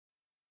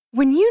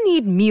When you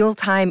need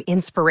mealtime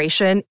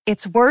inspiration,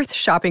 it's worth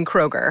shopping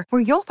Kroger,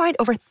 where you'll find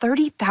over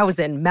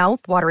 30,000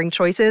 mouth-watering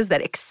choices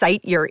that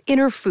excite your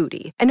inner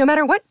foodie. And no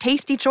matter what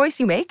tasty choice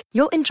you make,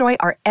 you'll enjoy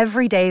our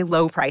everyday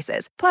low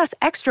prices, plus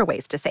extra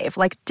ways to save,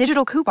 like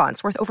digital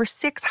coupons worth over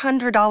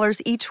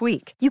 $600 each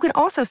week. You can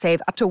also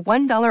save up to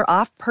 $1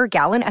 off per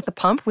gallon at the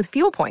pump with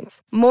fuel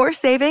points. More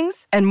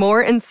savings and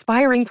more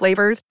inspiring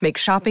flavors make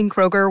shopping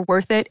Kroger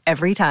worth it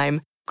every time.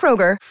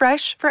 Kroger,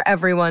 fresh for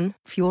everyone.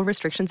 Fuel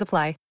restrictions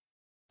apply.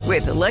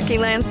 With the Lucky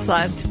Land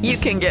Slots, you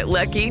can get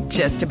lucky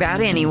just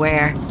about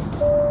anywhere.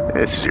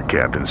 This is your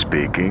captain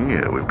speaking.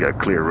 We've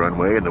got clear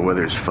runway and the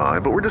weather's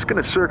fine, but we're just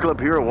going to circle up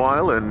here a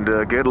while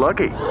and get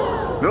lucky.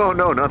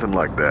 No, nothing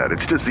like that.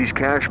 It's just these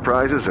cash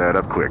prizes add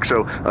up quick.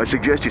 So I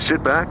suggest you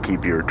sit back,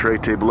 keep your tray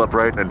table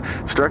upright, and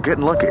start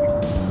getting lucky.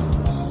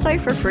 Play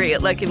for free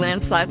at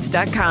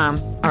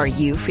LuckyLandSlots.com. Are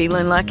you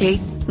feeling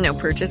lucky? No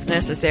purchase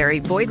necessary.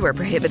 Void where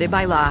prohibited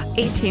by law.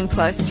 18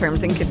 plus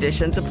terms and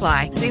conditions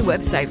apply. See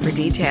website for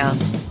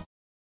details.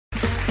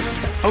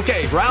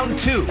 Okay, round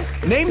two.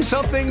 Name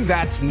something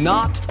that's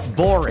not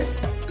boring.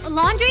 A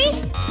laundry?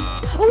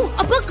 Ooh,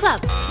 a book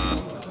club.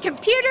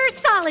 Computer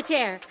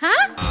solitaire,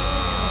 huh?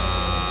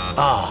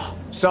 Ah,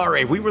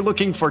 sorry, we were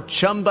looking for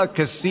Chumba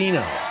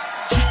Casino.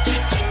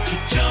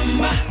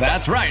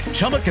 That's right,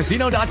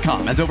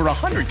 ChumbaCasino.com has over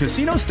 100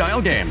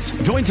 casino-style games.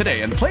 Join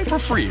today and play for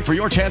free for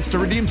your chance to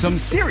redeem some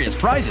serious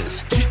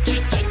prizes.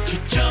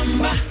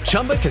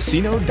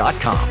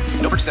 ChumbaCasino.com.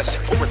 No purchase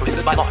necessary. Void where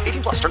prohibited by law.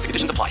 18 plus terms and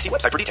conditions apply. See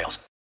website for details.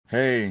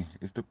 Hey,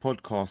 it's the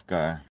podcast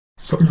guy.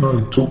 Sutton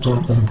United Talk Time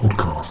on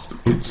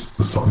podcast. It's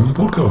the Sutton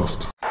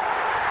Podcast.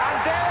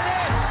 And there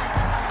it is!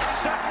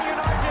 Sutton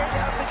United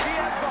of the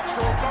GM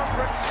Vauxhall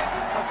Conference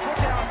have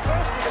put out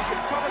First Division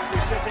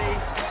Coventry City,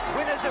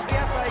 winners of the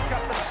FA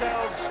Cup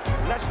themselves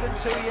less than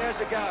 2 years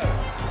ago.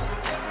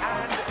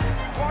 And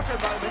what a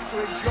moment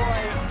to enjoy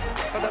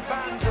for the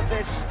fans of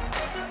this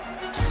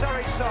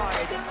Surrey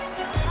side.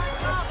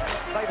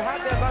 They've had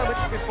their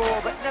moments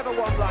before, but never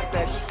one like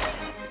this.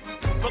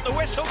 But the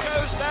whistle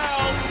goes now.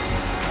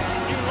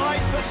 You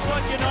like for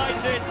Sutton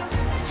United.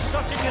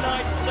 Sutton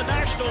United, the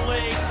National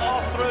League,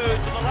 are through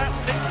to the last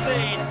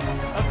 16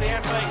 of the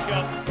FA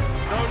Cup.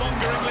 No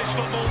longer English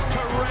football's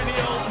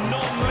perennial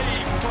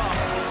non-league club.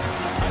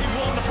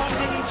 A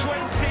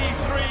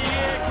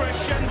 123-year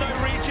crescendo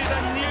reaches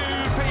a new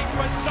peak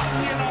for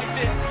Sutton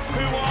United,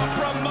 who are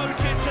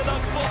promoted to the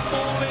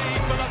Football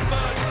League for the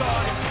first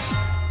time.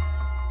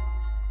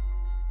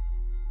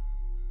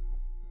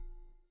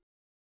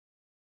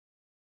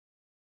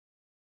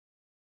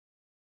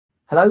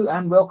 Hello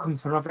and welcome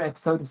to another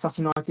episode of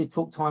Sutton United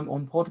Talk Time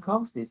on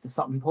podcast. It's the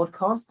Sutton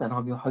Podcast and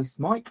I'm your host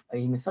Mike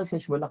in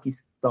association with Lucky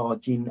Star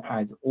Gin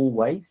as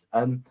always.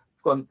 I've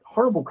got a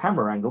horrible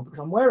camera angle because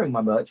I'm wearing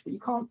my merch but you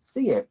can't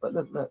see it. But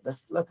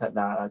look at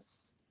that.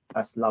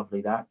 That's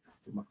lovely.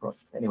 That's in my crotch.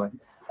 Anyway,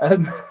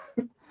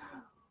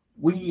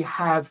 we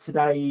have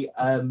today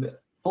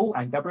Paul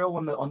and Gabriel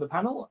on the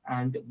panel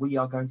and we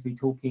are going to be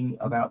talking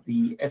about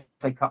the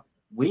FA Cup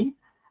win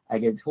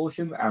against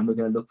Horsham, and we're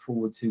going to look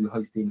forward to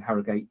hosting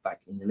Harrogate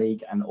back in the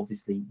league, and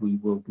obviously we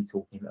will be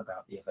talking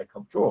about the FA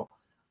Cup draw.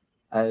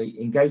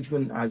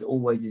 Engagement, as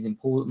always, is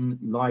important.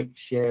 Like,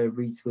 share,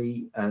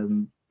 retweet,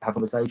 have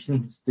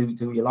conversations, do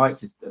what you like,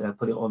 just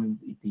put it on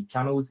the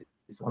channels.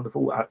 It's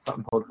wonderful at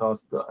Sutton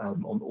Podcast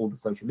on all the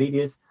social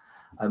medias.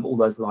 All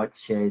those likes,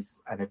 shares,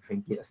 and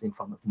everything get us in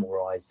front of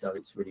more eyes, so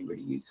it's really,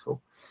 really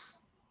useful.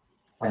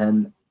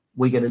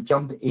 We're going to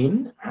jump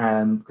in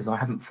because I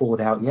haven't thawed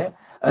out yet.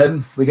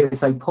 We're going to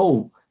say,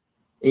 Paul,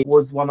 it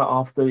was one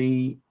of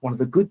the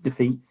good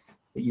defeats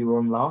that you were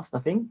on last, I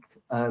think,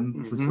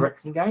 which was the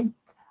Wrexham game.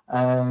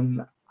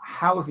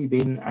 How have you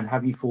been and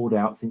have you thawed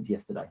out since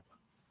yesterday?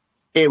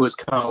 It was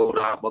cold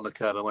up on the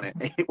curb,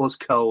 wasn't it? It was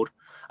cold.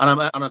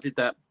 And I did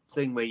that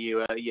thing where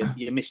you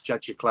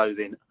misjudge your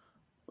clothing.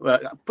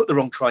 Put the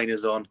wrong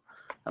trainers on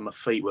and my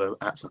feet were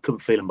absolutely, I couldn't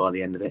feel them by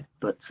the end of it.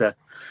 But I'm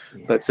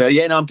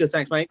good.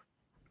 Thanks, mate.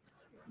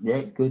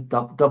 Yeah, good.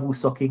 Double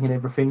socking and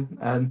everything.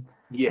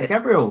 Yeah.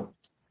 Gabriel,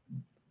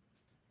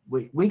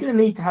 we're going to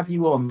need to have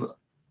you on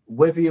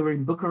whether you're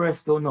in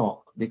Bucharest or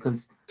not,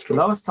 because the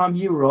last time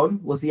you were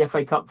on was the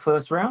FA Cup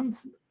first round.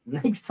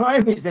 Next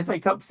time it's FA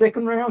Cup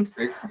second round.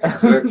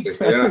 Exactly,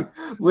 yeah.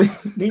 We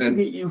need to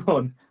get you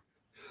on.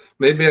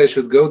 Maybe I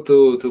should go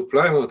to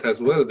Plymouth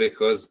as well,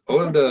 because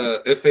all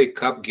the FA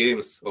Cup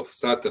games of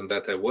Sutton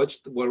that I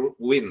watched were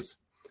wins.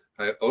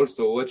 I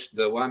also watched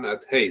the one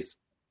at Hayes.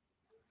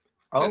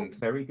 Oh,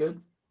 very good.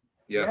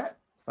 Yeah.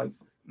 So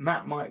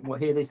Matt might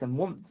hear this and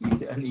want you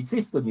to, and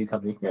insist on you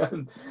coming.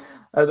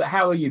 But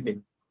how have you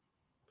been?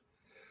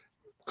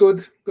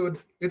 Good.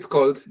 It's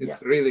cold.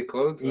 It's really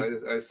cold. Yeah.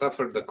 I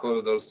suffered the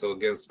cold also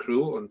against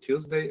Crewe on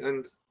Tuesday,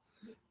 and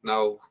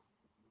now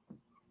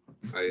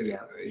I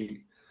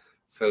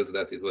felt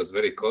that it was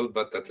very cold,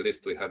 but at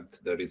least we had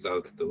the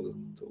result to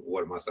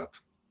warm us up.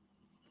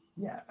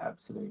 Yeah,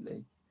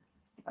 absolutely.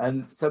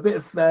 So a bit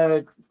of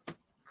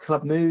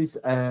club news.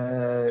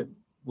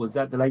 Was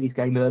that the ladies'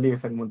 game earlier?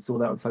 If anyone saw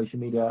that on social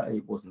media,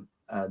 it wasn't.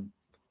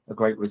 a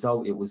great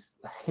result. It was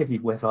heavy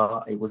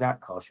weather. It was at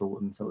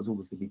Carshalton, so it was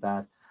always going to be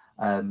bad.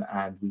 And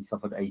we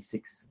suffered a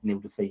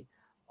 6-0 defeat.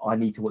 I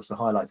need to watch the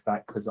highlights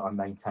back because I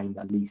maintain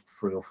at least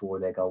 3 or 4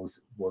 of their goals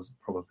was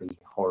probably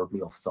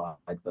horribly offside,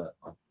 but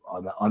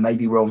I may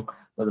be wrong,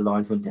 but the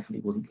linesman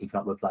definitely wasn't keeping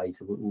up with play,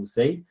 so we'll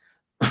see.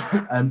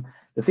 The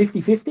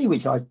 50-50,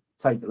 which I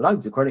take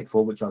loads of credit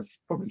for, which I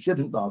probably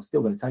shouldn't, but I'm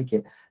still going to take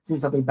it.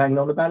 Since I've been banging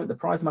on about it, the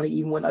prize money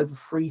even went over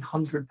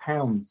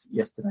 £300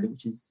 yesterday,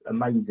 which is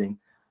amazing.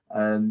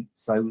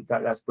 So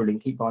that's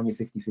brilliant. Keep buying your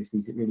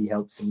 50-50s. It really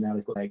helps. And now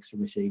they've got an extra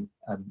machine.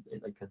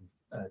 They can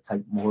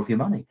take more of your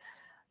money.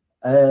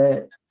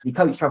 The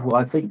coach travel,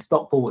 I think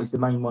Stockport is the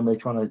main one they're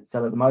trying to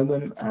sell at the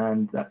moment,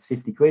 and that's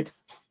 £50.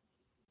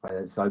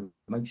 So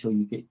make sure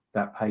you get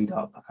that paid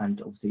up, and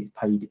obviously it's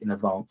paid in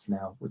advance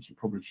now, which it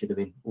probably should have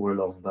been all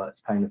along, but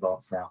it's paid in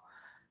advance now.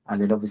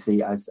 And then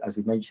obviously, as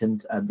we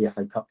mentioned, the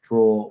FA Cup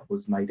draw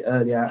was made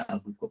earlier,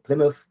 and we've got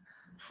Plymouth.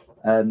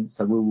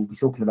 So we will be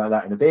talking about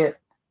that in a bit.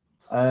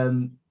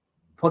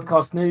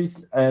 Podcast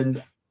news.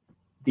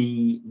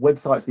 The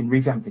website's been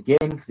revamped again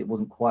because it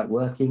wasn't quite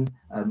working.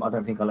 I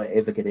don't think I'll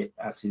ever get it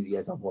absolutely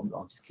as I want.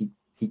 I'll just keep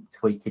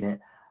tweaking it.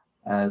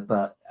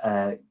 But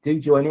do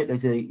join it.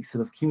 There's a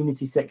sort of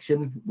community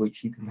section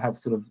which you can have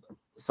sort of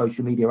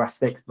social media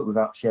aspects, but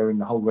without sharing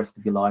the whole rest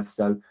of your life.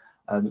 So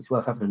it's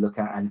worth having a look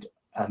at. And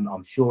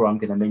I'm sure I'm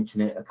going to mention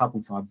it a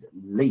couple times at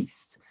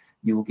least.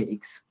 You will get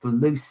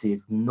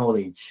exclusive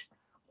knowledge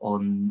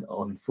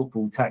on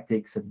football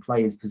tactics and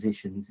players'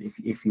 positions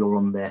if you're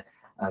on there.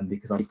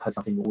 Because I post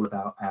something all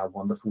about our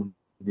wonderful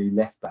new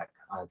left back.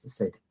 As I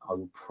said, I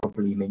will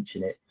probably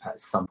mention it at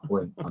some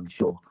point, I'm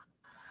sure.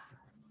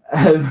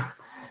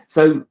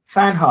 So,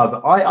 Fan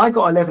Hub, I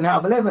got 11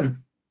 out of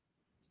 11.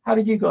 How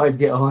did you guys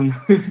get on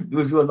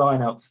with your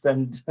lineups,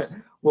 and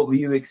what were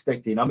you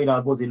expecting? I mean, I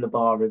was in the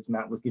bar as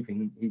Matt was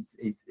giving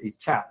his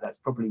chat. That's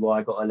probably why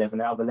I got 11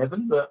 out of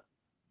 11. But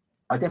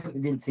I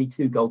definitely didn't see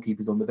 2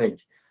 goalkeepers on the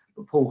bench.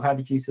 But Paul, how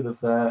did you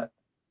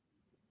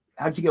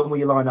how did you get on with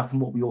your lineup, and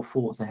what were your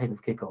thoughts ahead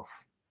of kickoff?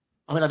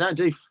 I mean, I don't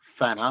do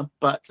Fan Hub,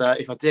 but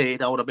if I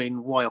did, I would have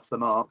been way off the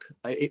mark.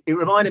 It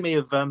reminded me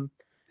of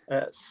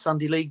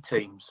Sunday League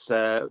teams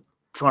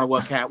trying to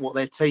work out what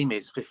their team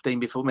is 15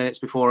 minutes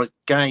before a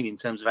game in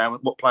terms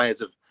of what players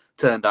have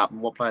turned up and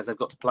what players they've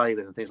got to play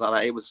with and things like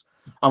that. It was,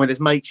 I mean,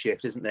 there's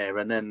makeshift, isn't there?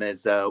 And then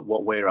there's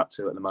what we're up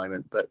to at the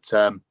moment. But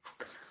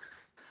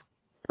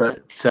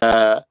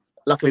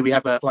luckily, we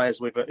have players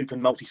who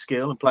can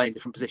multi-skill and play in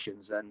different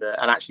positions and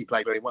actually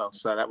play very well.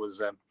 So that was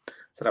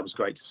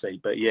great to see.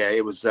 But yeah,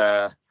 it was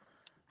that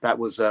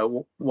was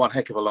one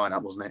heck of a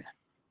lineup, wasn't it?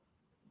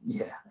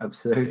 Yeah,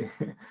 absolutely.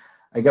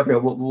 Hey,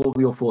 Gabriel, what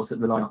were your thoughts at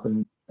the lineup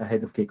and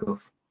ahead of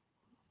kickoff?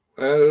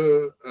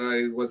 Well,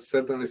 I was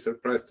certainly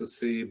surprised to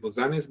see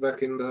Buzanis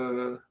back in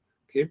the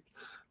kit,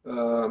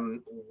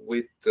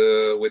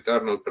 with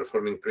Arnold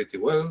performing pretty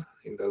well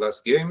in the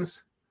last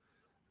games,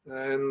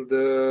 and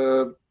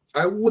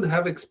I would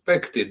have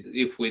expected,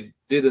 if we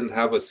didn't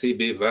have a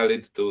CB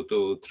valid,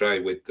 to try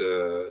with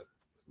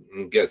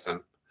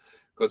Gessan,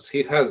 because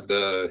he has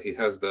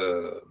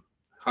the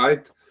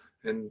height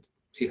and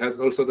he has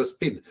also the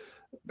speed.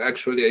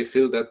 Actually, I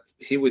feel that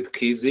he with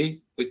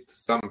Kizzy, with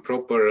some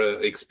proper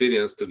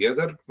experience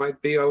together, might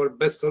be our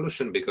best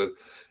solution, because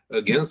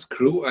against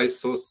Crew, I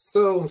saw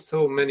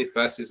so many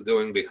passes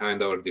going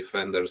behind our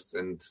defenders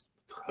and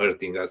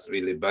hurting us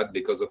really bad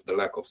because of the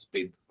lack of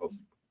speed of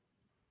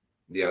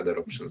the other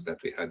options that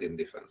we had in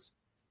defense.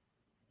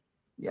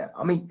 Yeah,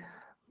 I mean,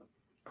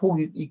 Paul,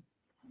 you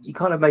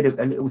kind of made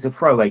it was a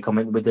throwaway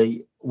comment with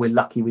we're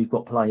lucky we've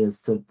got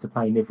players to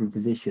play in every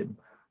position.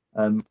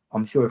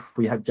 I'm sure if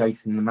we had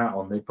Jason and Matt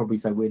on, they'd probably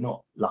say we're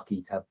not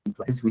lucky to have these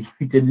players. We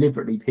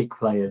deliberately pick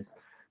players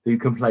who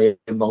can play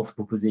in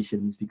multiple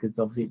positions, because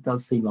obviously it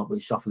does seem like we're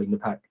shuffling the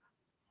pack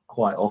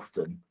quite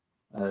often.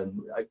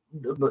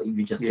 Not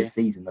even just this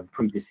season, and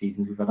previous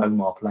seasons we've had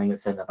Omar playing at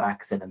centre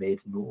back, centre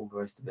mid, and all the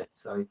rest of it.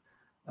 So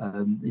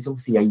there's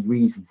obviously a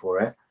reason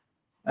for it.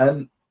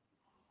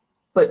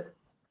 But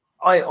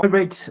I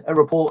read a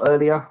report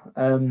earlier.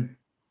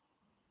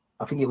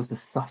 I think it was the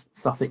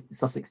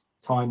Sussex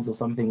Times or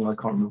something. I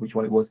can't remember which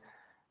one it was.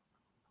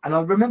 And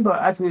I remember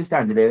as we were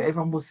standing there,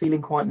 everyone was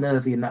feeling quite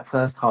nervy in that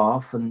first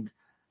half, and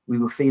we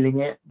were feeling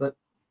it. But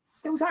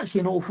there was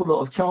actually an awful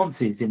lot of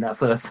chances in that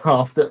first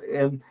half that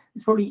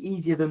it's probably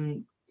easier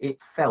than it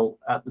felt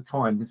at the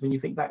time. Because when you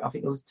think back, I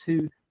think there was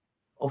 2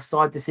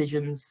 offside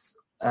decisions.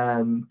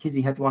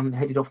 Kizzy had one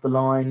headed off the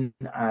line.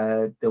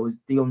 There was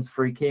Dion's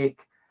free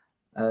kick.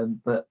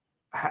 But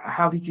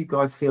how did you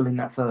guys feel in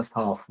that first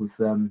half with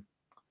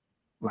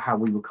how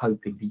we were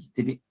coping?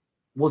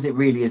 Was it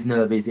really as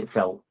nervy as it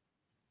felt?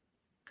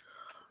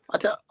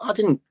 I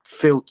didn't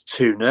feel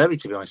too nervy,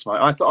 to be honest, mate.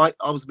 I thought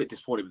I was a bit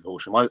disappointed with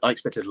Horsham. I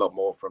expected a lot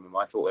more from him.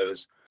 I thought it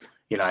was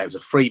a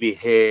freebie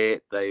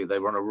hit. They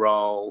were on a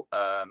roll.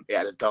 It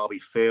had a derby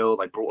feel.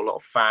 They brought a lot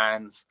of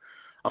fans.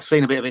 I've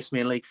seen a bit of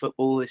Isthmian League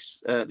football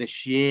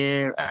this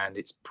year, and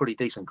it's pretty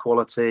decent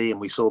quality. And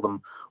we saw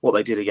them what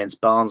they did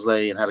against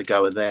Barnsley and had a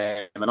go at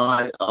them. And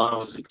I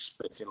was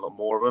expecting a lot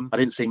more of them. I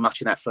didn't see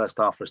much in that first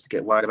half for us to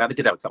get worried about. They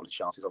did have a couple of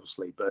chances,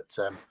 obviously, but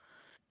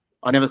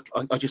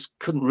I just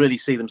couldn't really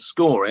see them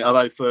scoring.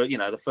 Although for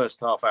the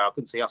first half hour, I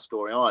couldn't see us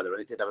scoring either,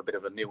 and it did have a bit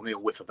of a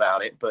 0-0 whiff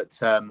about it. But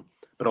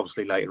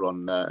obviously later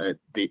on,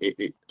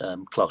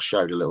 class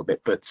showed a little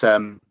bit. But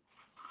no,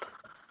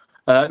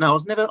 I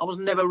was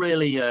never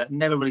really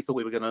thought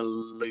we were going to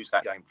lose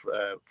that game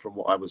from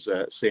what I was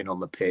seeing on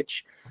the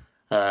pitch.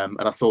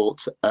 And I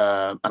thought,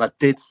 and I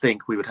did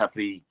think we would have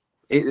the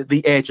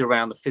edge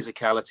around the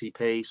physicality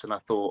piece, and I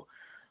thought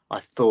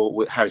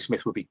Harry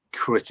Smith would be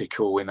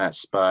critical in that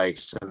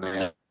space,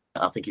 and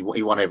I think he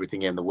won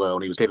everything in the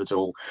world. He was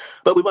pivotal,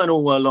 but we weren't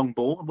all long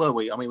ball, were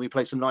we? I mean, we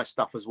played some nice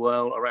stuff as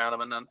well around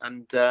him,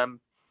 and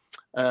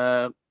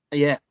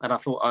I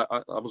thought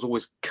I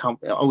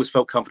always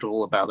felt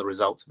comfortable about the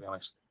result, to be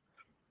honest.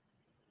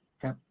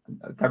 Yeah.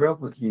 Gabriel,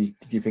 what did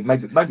you think?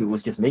 Maybe it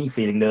was just me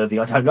feeling nervy.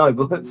 I don't know,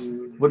 but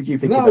what did you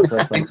think? No, of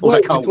that first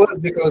it was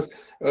because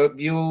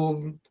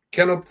you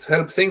cannot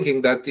help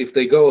thinking that if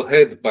they go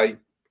ahead by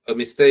a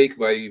mistake,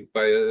 by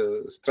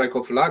a strike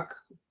of luck,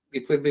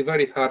 it will be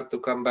very hard to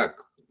come back.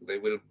 They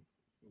will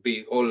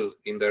be all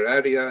in their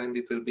area, and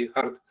it will be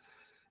hard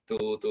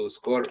to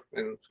score.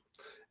 And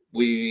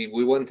we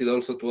wanted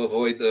also to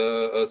avoid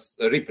a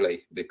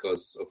replay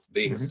because of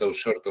being so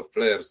short of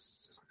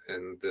players,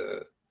 and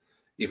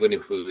even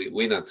if we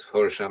win at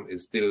Horsham,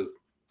 it's still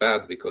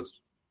bad because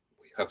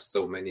we have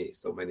so many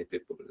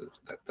people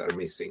that are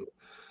missing.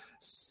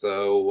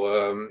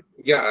 So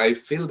I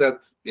feel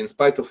that in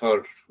spite of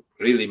our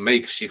really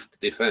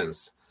makeshift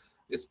defense,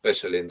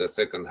 especially in the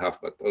second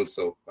half, but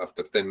also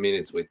after 10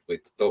 minutes with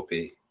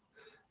Topi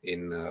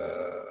in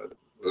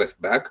left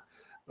back,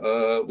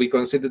 we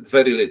conceded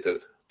very little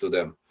to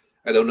them.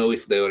 I don't know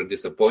if they were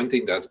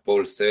disappointing, as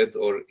Paul said,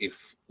 or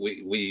if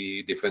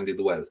we defended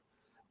well.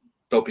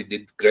 Topi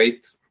did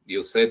great.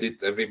 You said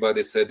it.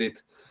 Everybody said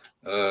it.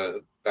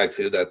 I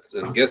feel that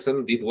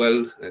Gessen did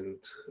well, and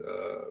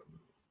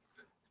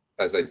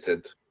as I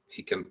said,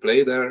 he can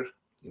play there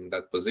in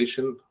that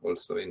position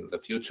also in the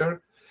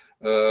future.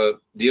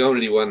 The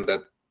only one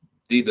that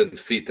didn't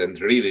fit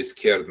and really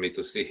scared me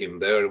to see him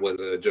there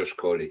was Josh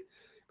Colley,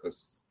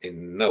 because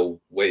in no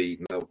way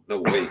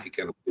he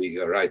can be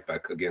a right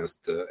back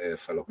against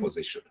AFL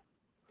opposition.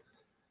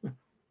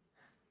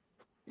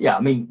 Yeah,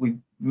 I mean, we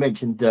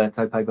mentioned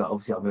Tope, but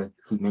obviously I'm going to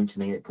keep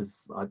mentioning it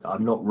because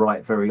I'm not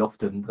right very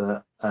often.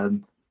 But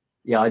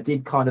I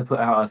did kind of put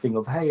out a thing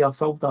of, hey, I've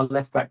solved our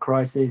left back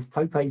crisis.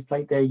 Tope's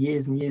played there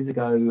years and years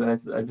ago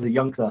as a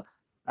youngster,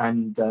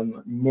 and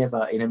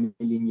never in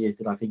a million years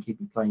did I think he'd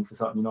be playing for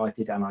Sutton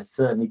United, and I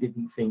certainly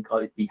didn't think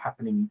it'd be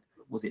happening.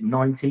 Was it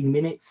 19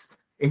 minutes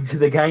into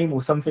the game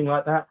or something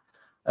like that?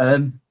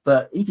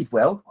 But he did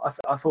well.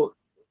 I thought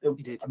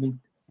he did. I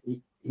mean,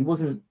 he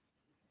wasn't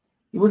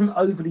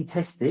overly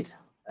tested.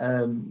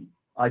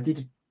 I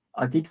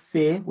did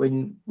fear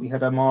when we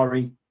had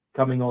Omari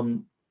coming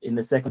on in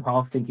the second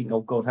half, thinking,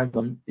 "Oh God, hang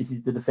on, this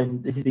is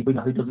the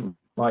winger who doesn't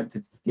like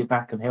to get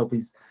back and help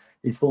his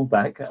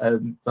fullback."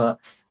 But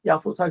yeah, I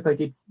thought Tope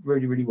did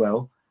really, really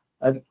well.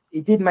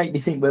 It did make me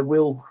think where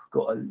Will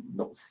got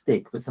not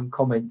stick, but some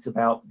comments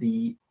about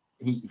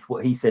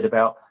what he said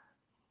about,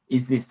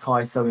 is this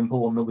tie so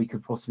important that we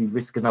could possibly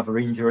risk another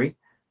injury?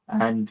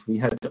 And we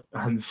had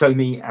Show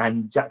Me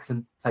and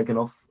Jackson taken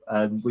off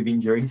with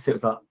injuries. So it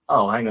was like,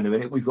 oh, hang on a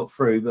minute, we've got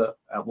through, but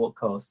at what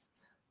cost?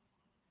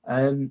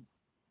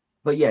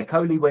 But yeah,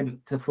 Coley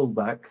went to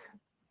fullback.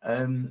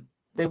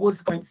 There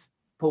was points,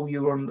 Paul,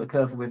 you were on the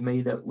curve with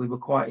me, that we were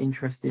quite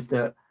interested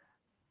that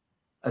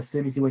as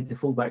soon as he went to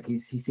fullback, he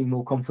seemed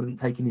more confident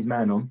taking his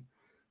man on.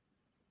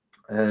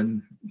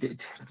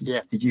 Did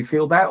you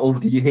feel that, or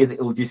did you hear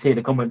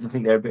the comments? I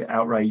think they're a bit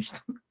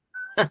outraged.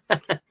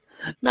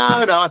 No,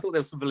 I thought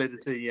there was some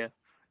validity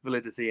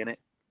in it.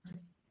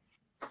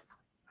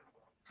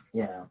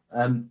 Yeah,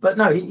 but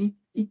no, he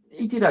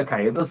did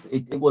okay.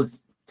 It was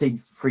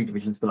teams 3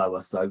 divisions below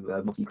us, so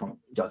obviously you can't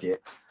judge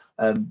it.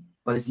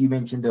 But as you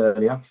mentioned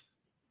earlier,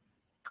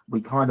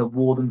 we kind of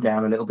wore them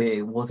down a little bit.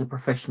 It was a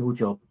professional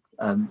job,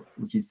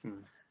 which is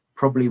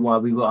probably why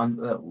we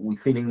were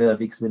feeling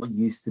nervy, because we're not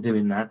used to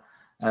doing that.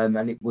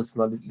 And it was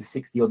like the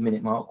 60-odd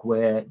minute mark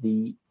where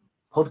the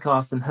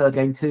podcast and Her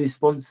Game 2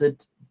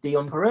 sponsored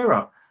Dion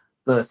Pereira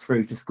burst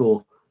through to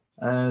score.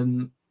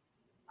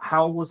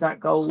 How was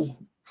that goal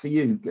for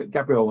you,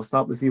 Gabriel? We'll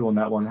start with you on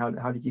that one.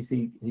 How did you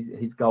see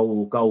his goal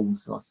or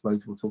goals? I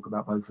suppose we'll talk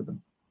about both of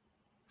them.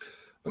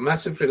 A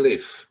massive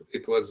relief.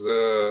 It was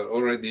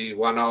already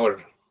 1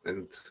 hour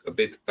and a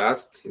bit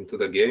past into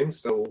the game,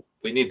 so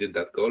we needed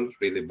that goal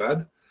really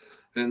bad.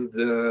 And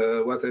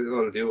what I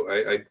told you,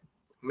 I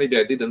maybe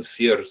I didn't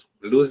fear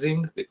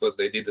losing because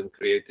they didn't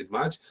create it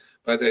much,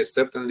 but I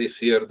certainly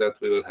fear that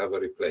we will have a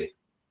replay.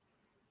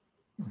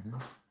 Mm-hmm.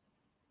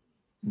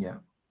 Yeah.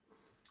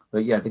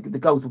 But yeah, the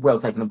goals were well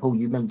taken. And Paul,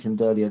 you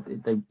mentioned earlier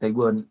they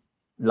weren't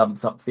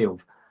lumps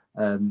upfield.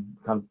 Kind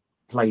of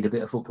played a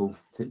bit of football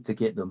to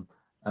get them.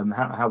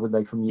 How were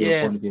they from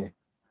your point of view?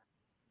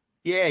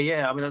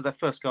 Yeah. I mean, the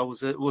first goal was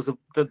the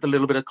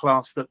little bit of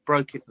class that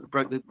broke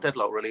the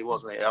deadlock, really,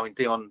 wasn't it? I mean,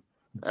 Dion,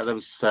 there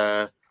was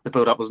the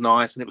build-up was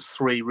nice, and it was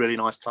 3 really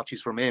nice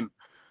touches from him.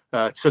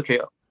 Took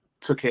it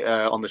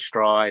on the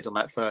stride on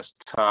that first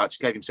touch,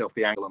 gave himself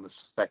the angle on the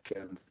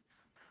second,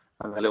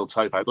 and a little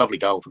toe poke. Lovely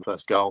goal for the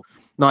first goal.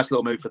 Nice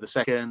little move for the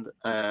second.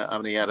 I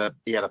mean, he had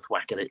a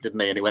thwack at it, didn't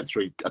he? And he went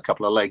through a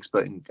couple of legs,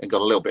 and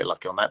got a little bit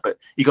lucky on that. But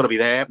you got to be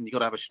there, and you got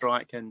to have a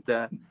strike, and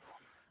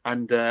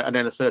then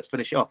the third to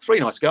finish it off. 3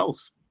 nice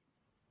goals.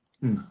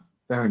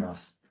 Very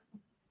nice.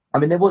 I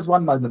mean, there was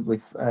one moment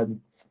with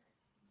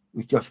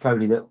Josh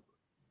Coley that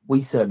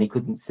we certainly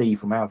couldn't see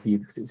from our view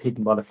because it was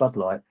hidden by the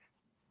floodlight.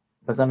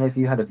 But I don't know if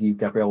you had a view,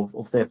 Gabriel,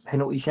 of their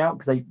penalty shout,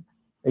 because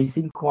they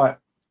seemed quite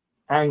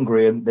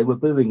angry and they were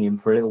booing him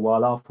for a little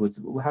while afterwards.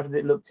 How did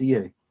it look to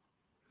you?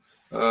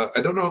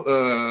 I don't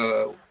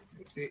know.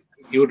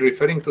 You're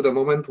referring to the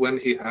moment when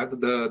he had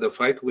the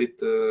fight with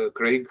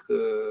Craig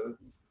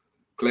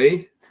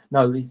Clay?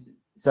 No,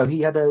 so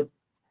he had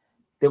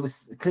there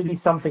was clearly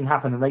something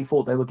happened and they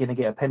thought they were going to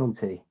get a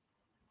penalty.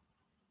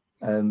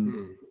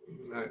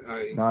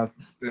 I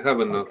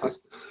haven't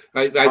noticed.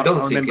 I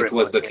don't think it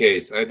was the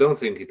case. I don't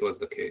think it was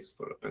the case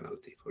for a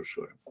penalty, for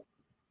sure.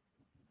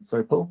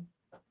 Sorry, Paul?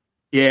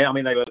 Yeah, I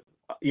mean, there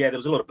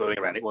was a lot of booing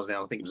around it, wasn't it?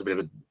 I think it was a bit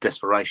of a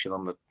desperation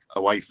on the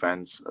away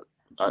fans,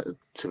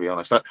 to be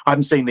honest. I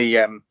haven't seen they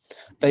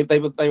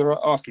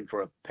were asking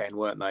for a pen,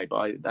 weren't they?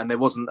 But there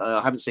wasn't.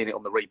 I haven't seen it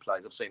on the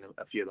replays. I've seen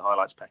a few of the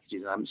highlights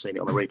packages, and I haven't seen it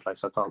on the replay,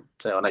 so I can't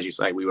tell. And as you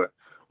say, we were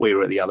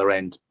at the other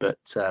end, but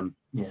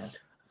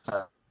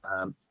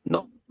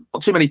not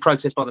too many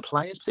protests by the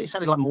players, but it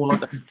sounded more like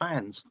the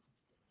fans.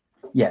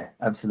 Yeah,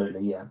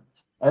 absolutely. Yeah.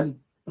 But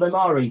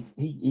Omari,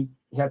 he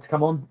had to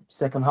come on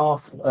second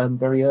half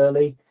very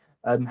early.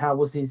 How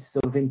was his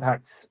sort of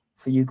impact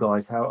for you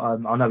guys? How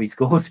I know he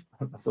scored.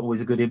 That's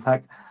always a good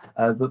impact.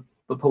 But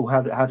Paul,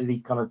 how did he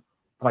kind of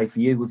play for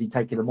you? Was he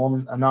taking them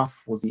on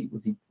enough? Was he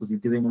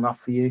doing enough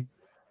for you?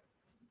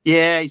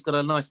 Yeah, he's got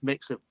a nice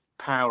mix of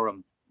power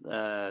and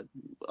I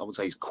would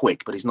say he's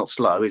quick, but he's not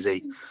slow, is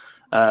he?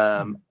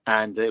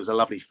 And it was a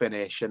lovely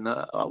finish. And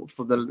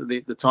for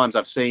the times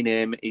I've seen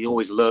him, he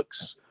always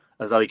looks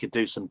as though he could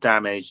do some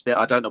damage.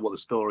 I don't know what the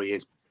story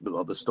is,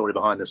 the story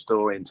behind the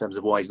story in terms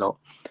of why he's not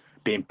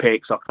being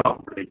picked. So I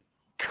can't really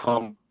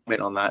comment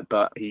on that.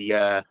 But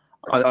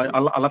I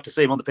love to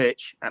see him on the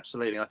pitch.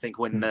 Absolutely. I think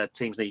when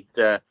teams need,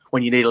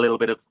 when you need a little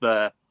bit of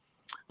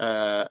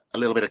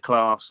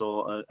class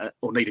or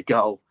need a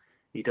goal,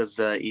 he does.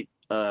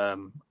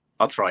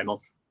 I'll try him on.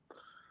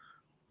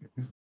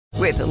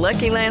 With the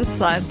Lucky Land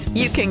Slots,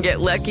 you can get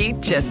lucky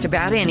just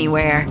about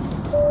anywhere.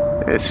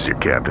 This is your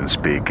captain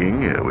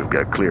speaking. We've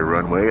got clear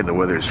runway and the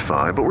weather's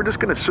fine, but we're just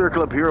going to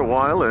circle up here a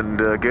while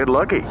and get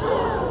lucky.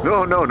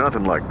 No,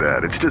 nothing like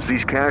that. It's just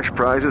these cash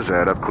prizes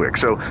add up quick.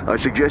 So I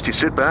suggest you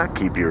sit back,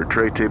 keep your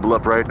tray table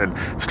upright, and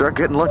start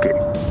getting lucky.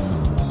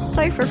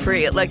 Play for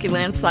free at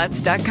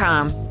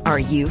LuckyLandSlots.com. Are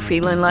you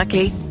feeling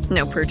lucky?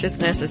 No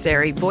purchase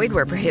necessary. Void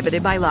where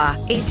prohibited by law.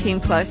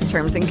 18+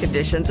 terms and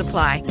conditions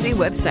apply. See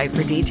website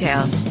for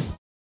details.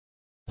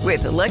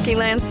 With the Lucky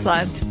Land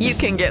Slots, you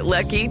can get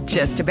lucky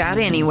just about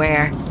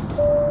anywhere.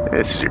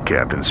 This is your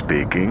captain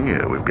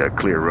speaking. We've got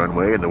clear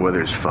runway and the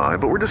weather's fine,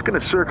 but we're just going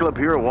to circle up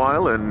here a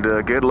while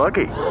and get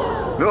lucky.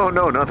 No,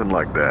 nothing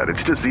like that.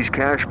 It's just these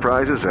cash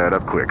prizes add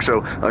up quick.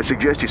 So I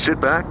suggest you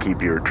sit back,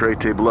 keep your tray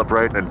table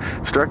upright, and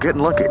start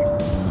getting lucky.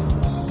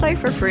 Play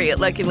for free at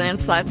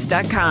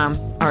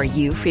LuckyLandSlots.com. Are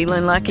you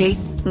feeling lucky?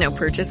 No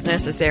purchase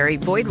necessary.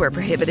 Void where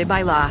prohibited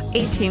by law.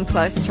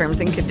 18+ terms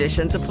and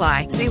conditions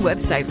apply. See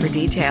website for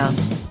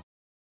details.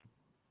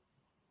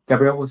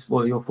 Gabriel,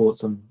 what are your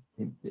thoughts on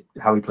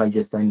how he played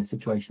yesterday in the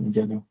situation in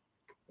general?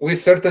 We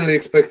certainly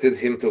expected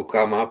him to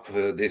come up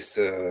this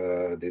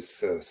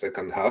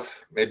second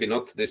half. Maybe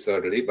not this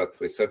early, but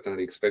we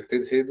certainly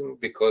expected him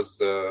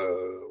because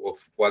of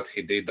what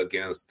he did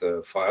against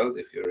Fylde,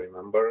 if you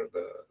remember,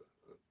 the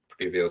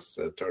previous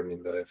turn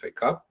in the FA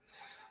Cup.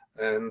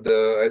 And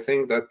I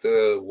think that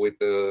with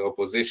the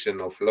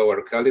opposition of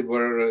lower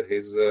caliber,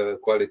 his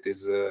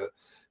qualities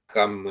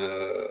come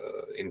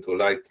into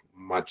light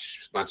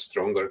much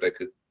stronger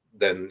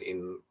than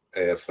in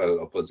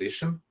AFL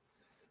opposition.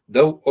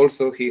 Though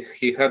also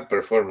he had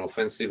performed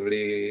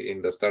offensively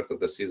in the start of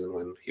the season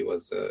when he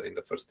was in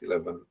the first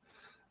 11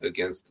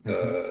 against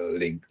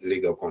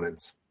league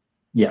opponents.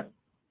 Yeah,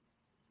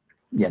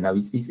 no,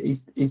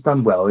 he's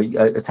done well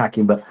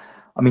attacking, but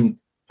I mean,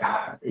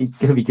 it's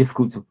going to be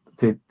difficult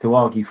to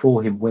argue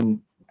for him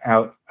when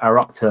our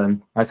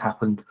upturn has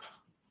happened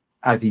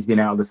as he's been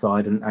out of the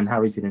side and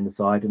Harry's been in the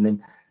side, and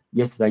then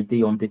yesterday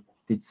Dion did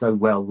so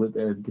well with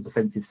the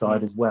defensive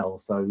side as well.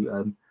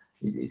 So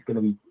it's going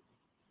to be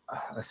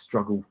a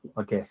struggle,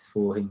 I guess,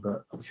 for him,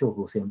 but I'm sure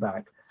we'll see him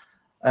back.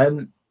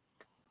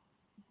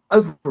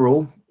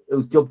 Overall, it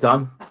was job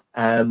done.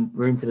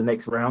 We're into the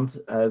next round.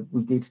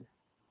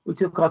 We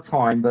took our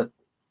time, but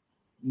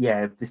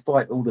yeah,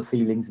 despite all the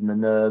feelings and the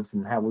nerves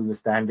and how we were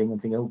standing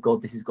and thinking, oh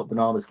God, this has got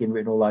banana skin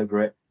written all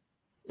over it,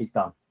 it's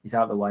done. It's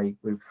out of the way.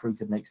 We're through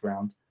to the next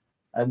round.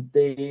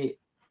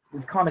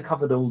 We've kind of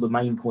covered all the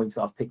main points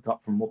that I've picked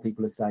up from what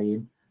people are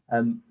saying.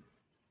 A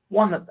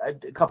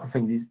couple of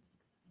things is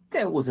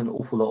there was an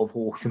awful lot of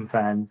Horsham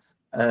fans.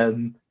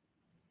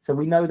 So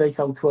we know they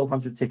sold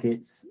 1,200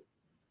 tickets.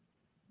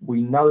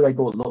 We know they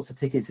bought lots of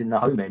tickets in the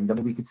home end. I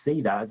mean, we could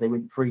see that as they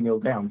went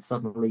 3-0 down,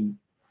 suddenly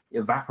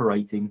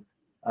evaporating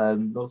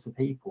lots of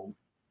people.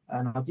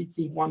 And I did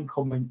see one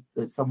comment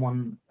that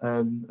someone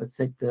had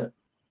said that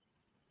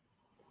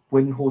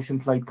when Horsham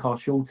played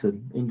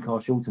Carshalton,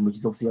 which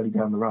is obviously only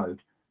down the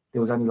road,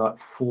 there was only like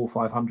 400 or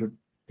 500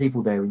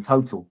 people there in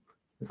total.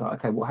 It's like,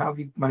 okay, well, how have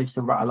you managed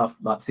to rattle up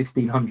like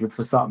 1,500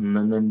 for Sutton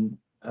and then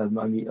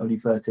only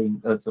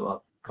 13, sort of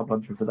a couple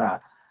hundred for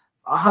that?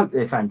 I hope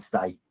their fans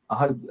stay. I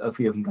hope a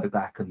few of them go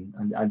back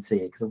and see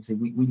it, because obviously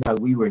we know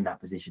we were in that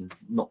position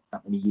not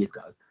that many years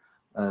ago.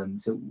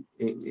 So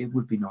it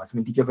would be nice. I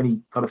mean, did you have any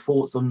kind of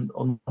thoughts on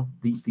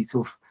the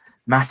sort of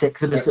mass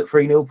exodus at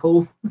 3-0,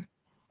 Paul?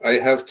 I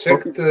have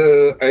checked.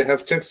 Their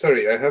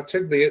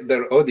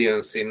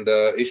audience in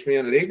the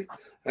Isthmian League,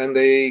 and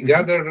they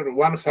gathered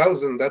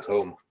 1,000 at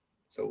home.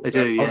 So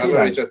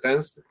average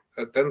attendance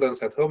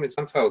at home is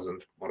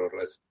 1,000, more or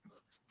less.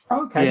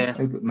 Okay, yeah.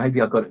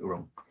 Maybe I got it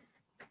wrong.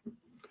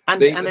 I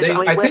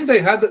think they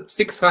had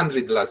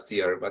 600 last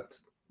year, but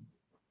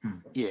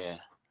yeah,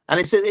 and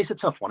it's a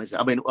tough one, isn't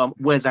it? I mean,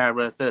 where's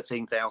our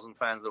 13,000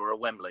 fans that were at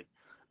Wembley?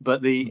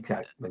 But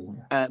exactly.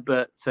 I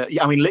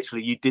mean,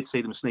 literally, you did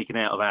see them sneaking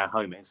out of our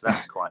home end, so that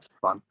was quite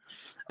fun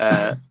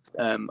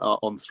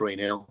on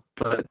 3-0.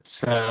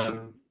 But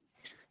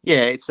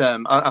yeah, it's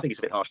I think it's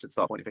a bit harsh to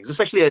start pointing things,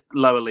 especially at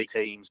lower league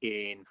teams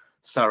in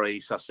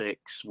Surrey,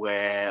 Sussex,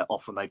 where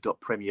often they've got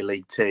Premier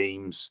League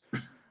teams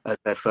as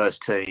their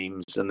first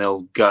teams, and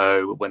they'll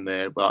go when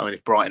they're. Well, I mean,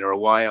 if Brighton are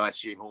away, I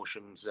assume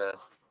Horsham's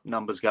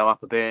numbers go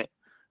up a bit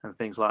and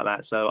things like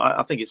that. So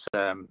I think it's.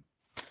 And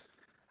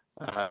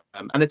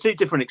they're two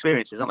different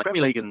experiences, aren't they?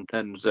 Premier League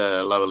and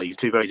lower leagues,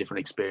 two very different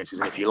experiences.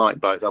 And if you like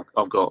both,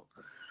 I've got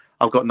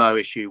no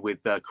issue with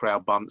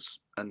crowd bumps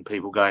and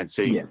people going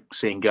to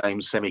seeing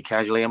games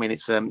semi-casually. I mean,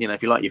 it's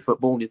if you like your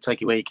football, you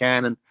take it where you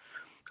can. And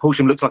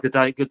Horsham looks like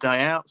a good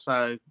day out.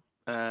 So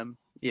I've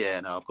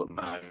got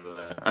no.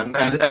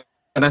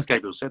 And as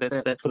Gabriel said,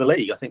 they're, for the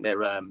league, I think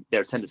their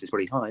attendance is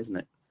pretty high, isn't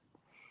it?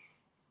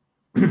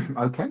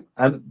 Okay,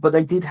 but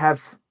they did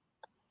have,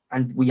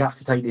 and we have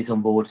to take this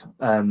on board.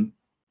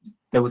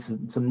 There was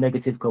some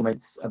negative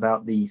comments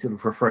about the sort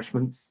of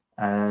refreshments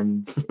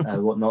and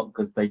whatnot,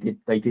 because they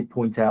did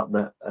point out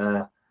that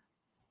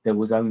there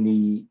was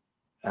only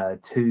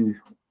two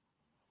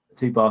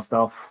bar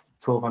staff,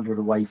 1,200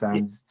 away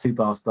fans, 2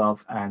 bar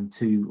staff, and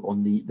 2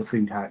 on the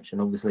food hatch.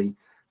 And obviously,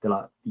 they're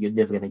like, you're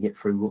never going to get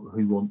through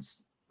who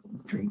wants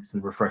drinks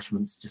and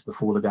refreshments just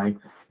before the game.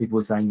 People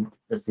were saying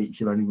that it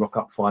should only rock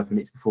up 5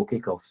 minutes before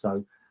kickoff.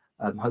 So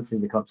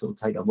hopefully the club sort of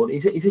take on board.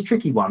 It's a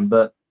tricky one,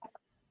 but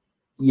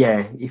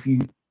yeah, if you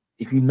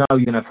know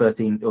you're going to have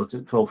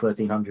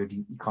 1,300,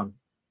 you can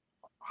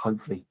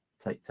hopefully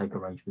take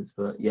arrangements.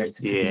 But yeah, it's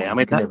a tricky one. I mean,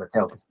 you can never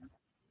tell.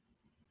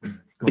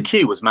 The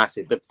queue was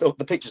massive.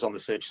 The pictures on the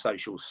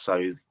socials,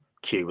 so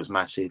queue was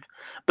massive.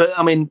 But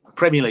I mean,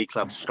 Premier League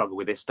clubs struggle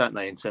with this, don't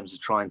they, in terms of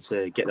trying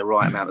to get the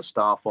right amount of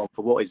staff on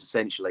for what is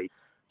essentially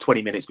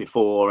 20 minutes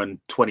before and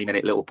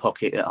 20-minute little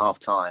pocket at half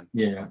time.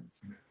 Yeah.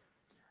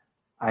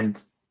 And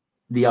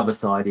the other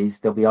side is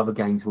there'll be other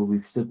games where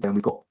we've stood there and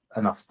we've got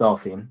enough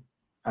staff in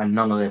and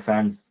none of their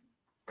fans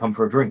come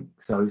for a drink.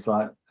 So it's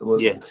like,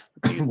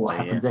 what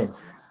happens then?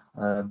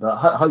 But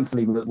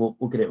hopefully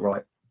we'll get it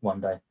right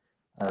one day.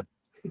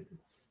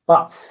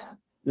 But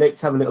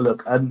let's have a little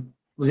look.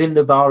 Was in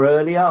the bar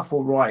earlier. I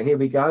thought, right, here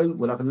we go.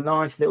 We'll have a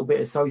nice little bit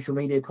of social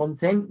media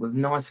content with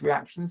nice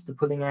reactions to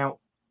pulling out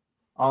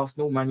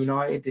Arsenal, Man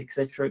United,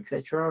 etc.,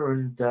 etc.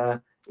 And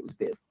it was a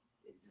bit of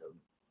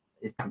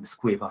it's damp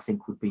squib, I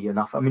think, would be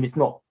enough. I mean, it's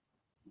not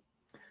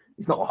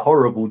a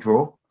horrible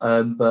draw,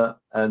 but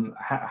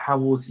how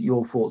was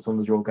your thoughts on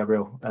the draw,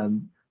 Gabriel?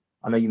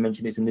 I know you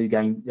mentioned it's a new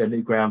game, a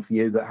new ground for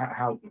you, but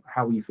how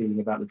are you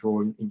feeling about the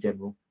draw in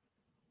general?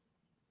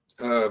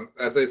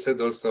 As I said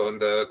also on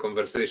the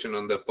conversation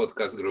on the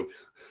podcast group,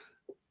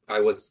 I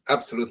was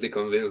absolutely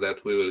convinced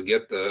that we will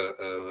get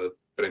a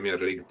Premier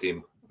League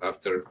team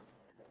after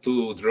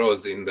 2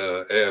 draws in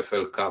the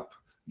AFL Cup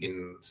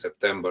in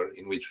September,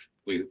 in which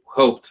we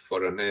hoped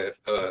for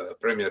a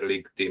Premier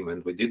League team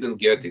and we didn't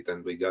get it,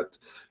 and we got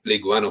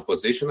League One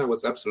opposition. I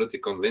was absolutely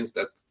convinced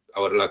that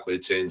our luck will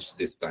change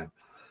this time.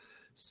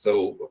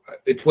 So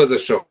it was a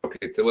shock.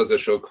 It was a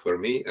shock for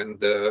me, and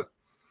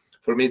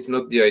for me it's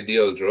not the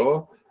ideal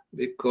draw,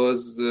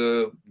 because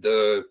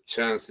the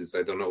chances,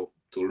 I don't know,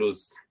 to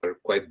lose are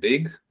quite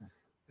big.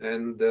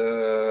 And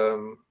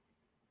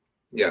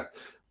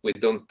we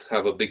don't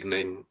have a big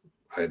name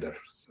either.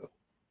 So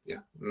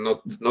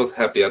not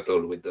happy at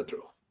all with the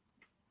draw.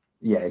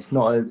 Yeah, it's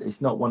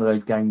not one of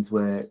those games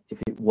where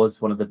if it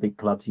was one of the big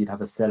clubs, you'd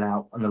have a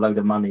sellout and a load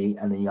of money,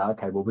 and then you're like,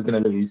 okay, well, we're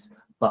going to lose,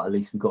 but at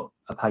least we've got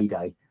a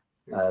payday.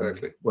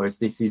 Exactly. Whereas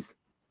this is,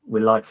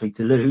 we're likely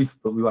to lose,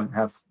 but we won't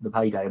have the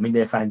payday. I mean,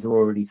 their fans are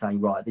already saying,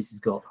 right, this has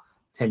got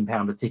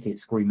 £10 a ticket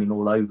screaming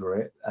all over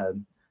it.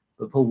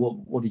 But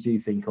Paul, what did you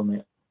think on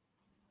it?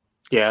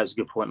 Yeah, that's a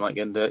good point, Mike.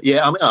 And it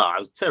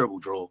was a terrible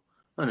draw.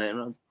 I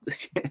know,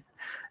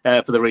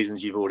 for the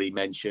reasons you've already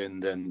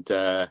mentioned, and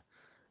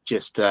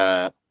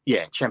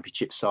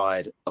championship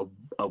side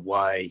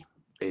away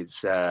is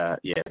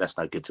that's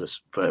no good to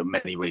us for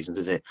many reasons,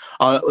 is it?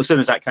 As soon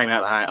as that came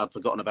out of the hat, I'd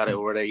forgotten about it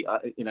already.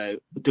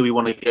 Do we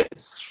want to get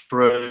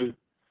through?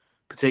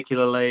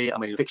 Particularly, I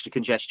mean, fixture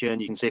congestion.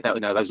 You can see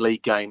that those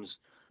league games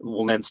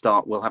will then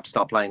start. We'll have to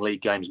start playing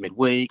league games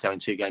midweek, having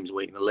 2 games a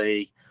week in the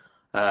league.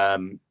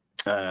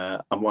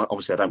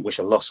 Obviously, I don't wish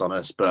a loss on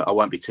us, but I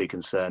won't be too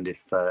concerned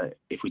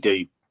if we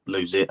do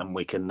lose it and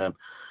we can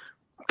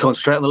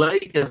concentrate on the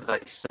league, as they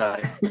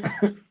say.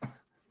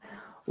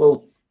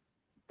 Well,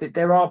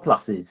 there are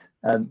pluses.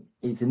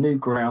 It's a new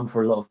ground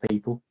for a lot of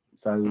people,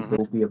 so there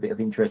will be a bit of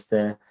interest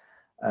there.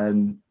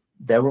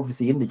 They're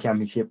obviously in the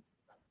championship.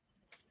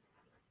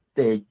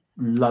 They're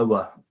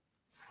lower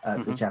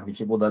at the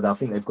championship, although I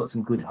think they've got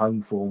some good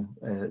home form,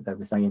 they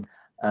were saying.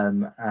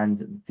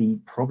 And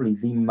probably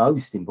the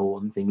most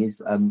important thing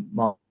is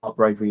Mark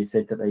Bravery has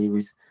said that there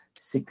is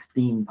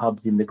 16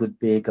 pubs in the Good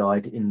Beer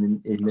Guide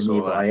in the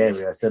nearby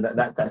area. So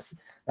that's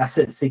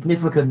a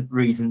significant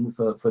reason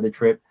for the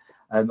trip.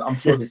 I'm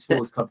sure the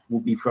sports club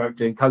will be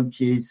doing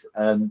coaches.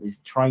 There's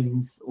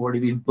trains already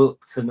been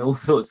booked and all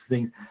sorts of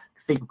things,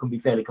 because people can be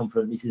fairly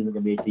confident this isn't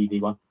going to be a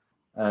TV one.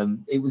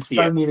 It was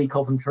so nearly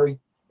Coventry.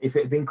 If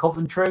it had been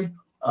Coventry,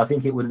 I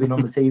think it would have been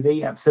on the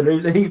TV,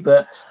 absolutely.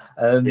 But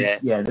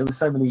there were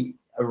so many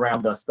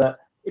around us. But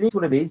it is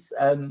what it is,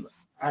 and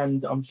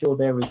I'm sure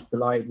they're as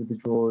delighted with the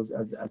draws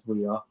as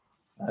we are.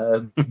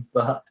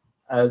 But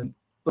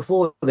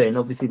before then,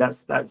 obviously,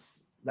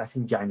 that's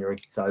in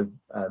January, so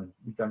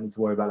we don't need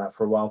to worry about that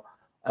for a while.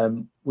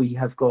 We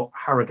have got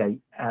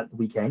Harrogate at the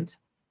weekend.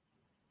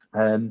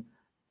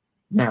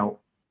 Now,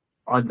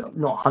 I'm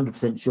not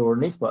 100% sure on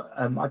this, but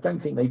I don't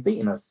think they've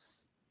beaten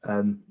us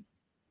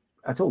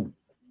at all.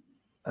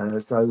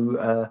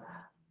 So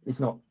let's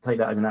not take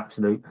that as an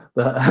absolute.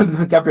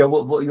 But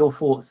Gabriel, what are your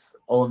thoughts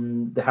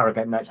on the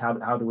Harrogate match?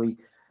 How do we?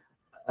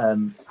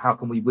 How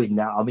can we win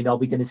now? I mean, are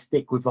we going to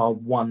stick with our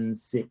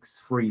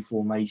 1-6-3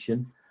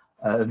 formation,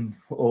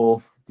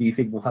 or do you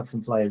think we'll have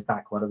some players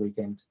back by the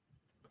weekend?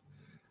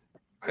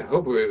 I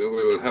hope we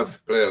will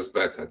have players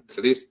back. At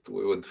least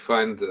we would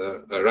find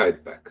a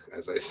right back,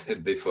 as I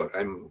said before.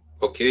 I'm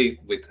okay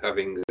with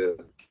having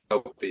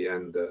Topi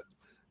and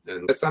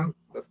Bessan,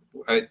 but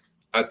I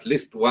at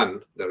least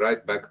one, the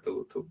right back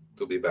to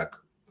be back.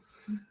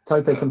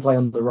 Tope can play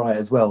on the right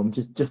as well. I'm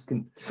just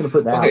going to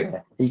put that out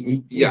there.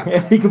 He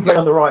can play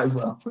on the right as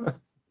well.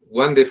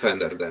 One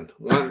defender then.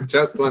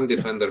 Just one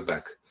defender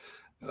back.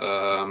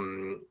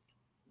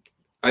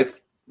 I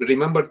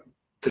remember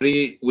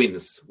 3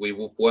 wins. We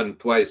won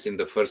twice in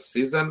the first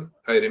season.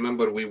 I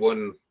remember we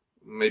won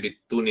maybe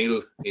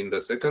 2-0 in the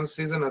second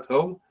season at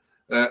home.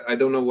 I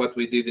don't know what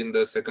we did in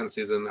the second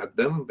season at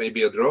them.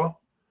 Maybe a draw.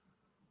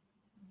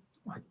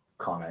 I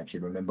can't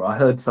actually remember. I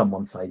heard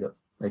someone say that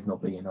they've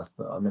not beaten us,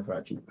 but I've never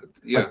actually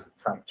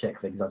fact check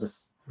things. I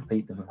just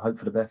repeat them and hope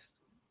for the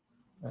best.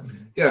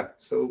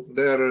 So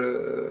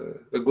they're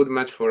a good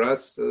match for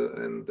us,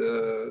 and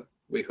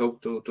we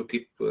hope to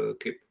keep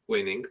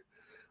winning.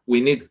 We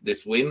need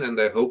this win,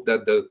 and I hope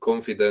that the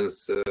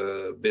confidence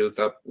built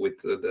up with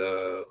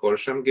the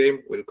Horsham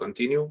game will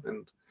continue,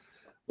 and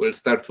we'll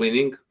start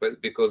winning.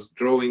 But because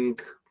drawing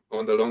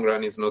on the long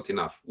run is not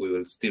enough, we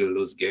will still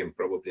lose game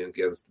probably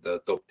against the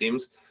top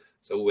teams.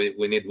 So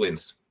we need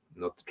wins,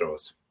 not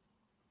draws.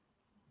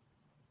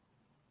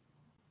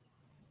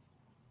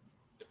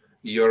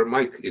 Your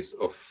mic is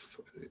off.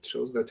 It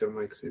shows that your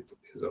mic is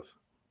off.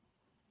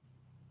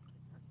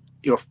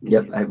 Yep,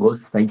 it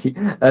was. Thank you.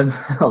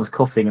 I was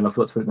coughing and I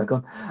forgot to put it back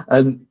on.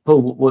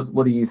 Paul,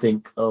 what do you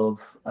think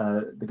of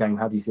the game?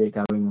 How do you see it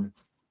going?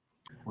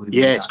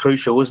 It's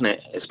crucial, isn't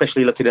it?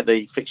 Especially looking at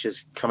the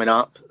fixtures coming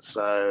up.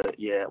 So,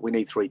 we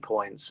need 3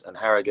 points. And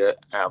Harrogate,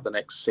 out of the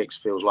next 6,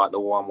 feels like the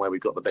one where we've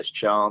got the best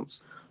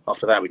chance.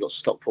 After that, we've got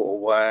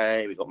Stockport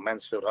away. We've got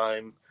Mansfield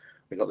home.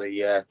 We've got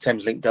the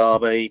Thameslink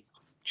Derby.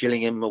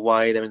 Gillingham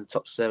away. They're in the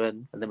top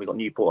 7. And then we've got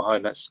Newport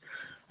home. That's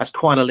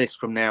quite a list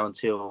from now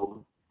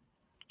until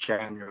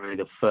January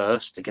the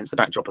 1st, against the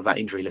backdrop of that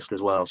injury list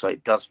as well. So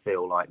it does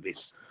feel like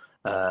this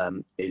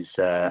is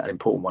an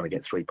important one to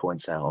get 3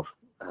 points out of.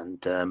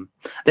 And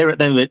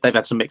they've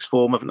had some mixed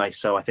form, haven't they?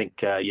 So I think,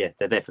 they're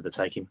there for the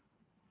taking.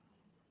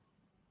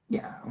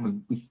 Yeah, I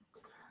mean,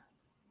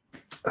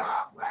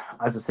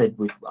 as I said,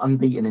 we're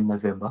unbeaten in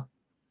November.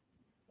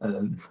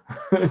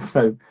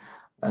 So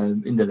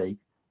in the league.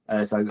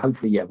 So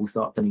hopefully, we'll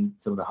start turning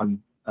some of the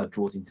home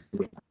draws into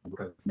wins.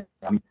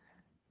 I mean,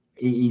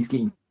 it is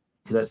getting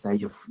to that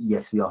stage of,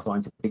 yes, we are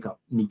starting to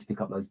need to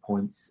pick up those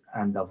points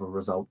and other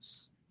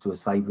results to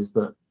us favours,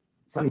 but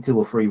it's only 2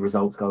 or 3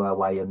 results go our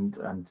way,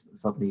 and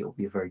suddenly it'll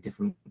be a very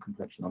different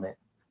complexion on it.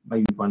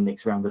 Maybe by the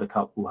next round of the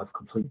cup, we'll have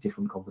completely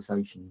different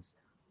conversations.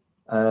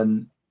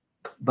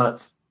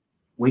 But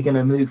we're going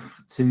to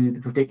move to the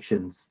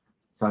predictions.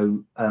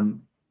 So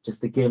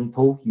just again,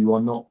 Paul, you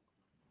are not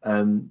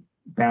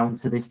bound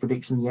to this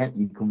prediction yet.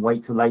 You can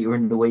wait till later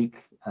in the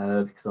week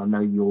because I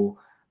know you're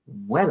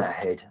well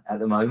ahead at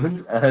the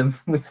moment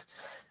with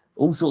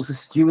all sorts of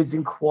stewards'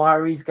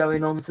 inquiries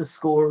going on to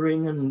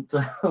scoring and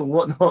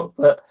whatnot.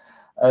 But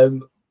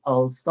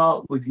I'll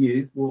start with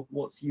you.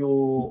 What's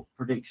your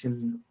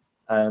prediction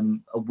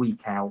a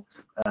week out?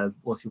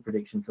 What's your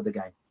prediction for the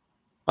game?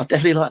 I'd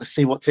definitely like to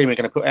see what team we're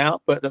going to put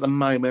out, but at the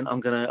moment,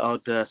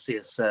 I'd see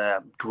us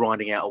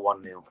grinding out a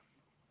 1-0.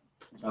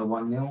 A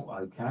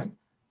 1-0, okay.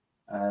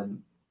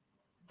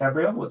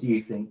 Gabriel, what do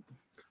you think?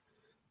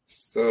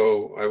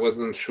 So I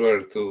wasn't sure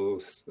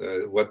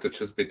what to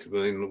choose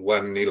between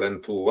 1-0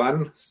 and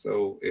 2-1.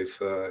 So if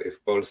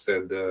Paul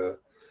said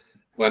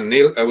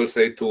 1-0, I will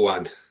say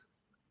 2-1.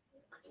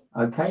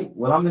 Okay,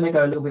 well, I'm going to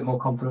go a little bit more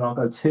confident. I'll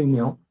go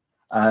 2-0.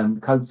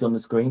 Code's on the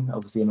screen.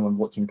 Obviously, anyone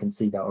watching can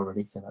see that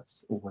already, so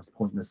that's always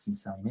pointless in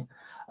saying it.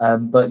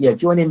 But yeah,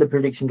 join in the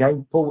prediction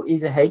game. Paul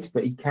is ahead,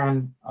 but he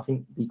can, I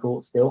think, be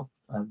caught still.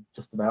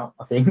 Just about,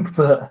 I think.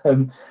 But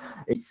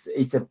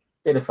it's a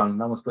bit of fun.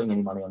 No one's putting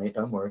any money on it,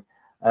 don't worry.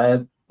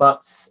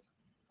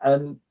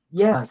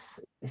 Yes,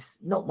 it's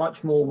not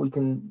much more we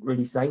can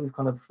really say. We've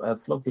kind of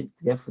flogged it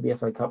together for the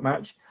FA Cup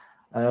match.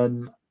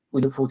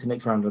 We look forward to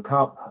next round of the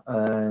Cup.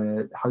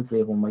 Hopefully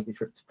everyone make the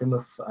trip to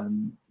Plymouth.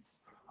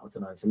 I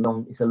don't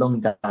know, it's a long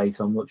day,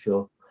 so I'm not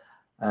sure.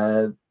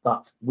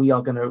 But we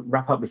are going to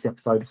wrap up this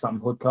episode of Something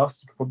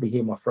Podcast. You can probably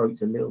hear my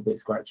throat's a little bit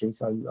scratchy,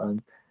 so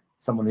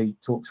someone who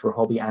talks for a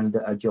hobby and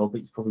a job,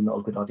 it's probably not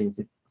a good idea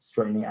to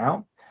straighten it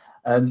out.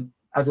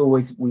 As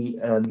always, we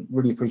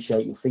really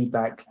appreciate your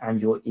feedback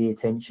and your ear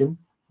attention.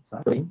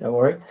 So don't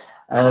worry.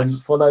 Nice.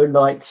 Follow,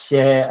 like,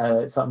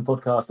 share Something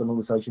Podcast on all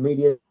the social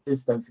medias.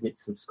 Don't forget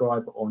to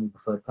subscribe on your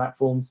preferred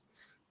platforms.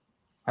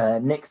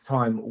 Next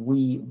time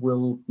we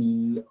will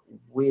be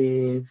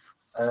with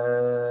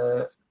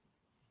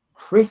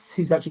Chris,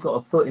 who's actually got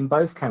a foot in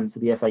both camps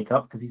of the FA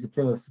Cup because he's a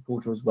Plymouth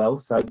supporter as well.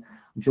 So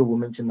I'm sure we'll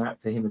mention that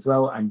to him as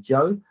well. And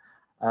Joe,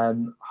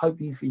 hope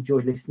you've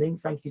enjoyed listening.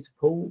 Thank you to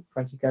Paul.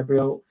 Thank you,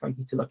 Gabriel. Thank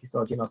you to Lucky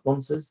Sergeant, our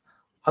sponsors.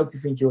 Hope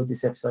you've enjoyed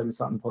this episode of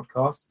Something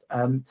Podcast.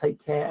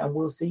 Take care and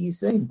we'll see you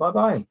soon.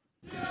 Bye-bye.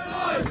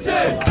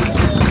 United!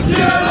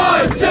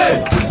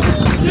 United!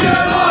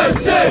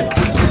 United!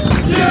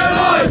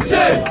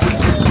 United!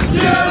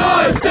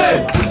 United!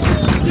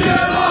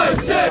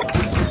 United!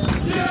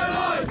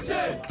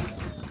 United!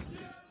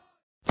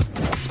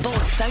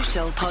 Sports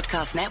Social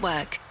Podcast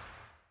Network.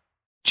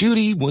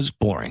 Judy was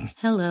boring.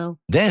 Hello.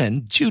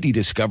 Then Judy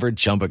discovered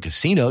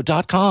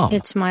ChumbaCasino.com.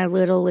 It's my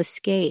little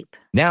escape.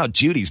 Now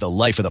Judy's the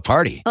life of the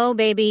party. Oh,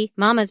 baby,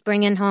 mama's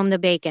bringing home the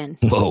bacon.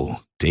 Whoa,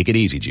 take it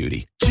easy,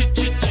 Judy.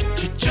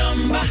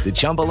 The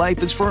Chumba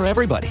life is for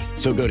everybody.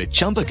 So go to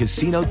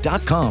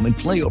ChumbaCasino.com and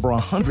play over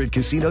 100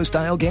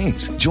 casino-style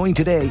games. Join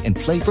today and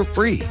play for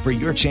free for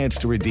your chance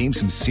to redeem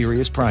some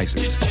serious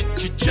prizes.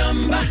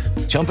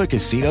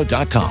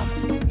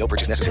 ChumbaCasino.com. No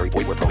purchase necessary.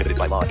 Void where prohibited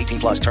by law.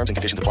 18+ terms and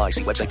conditions apply.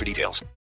 See website for details.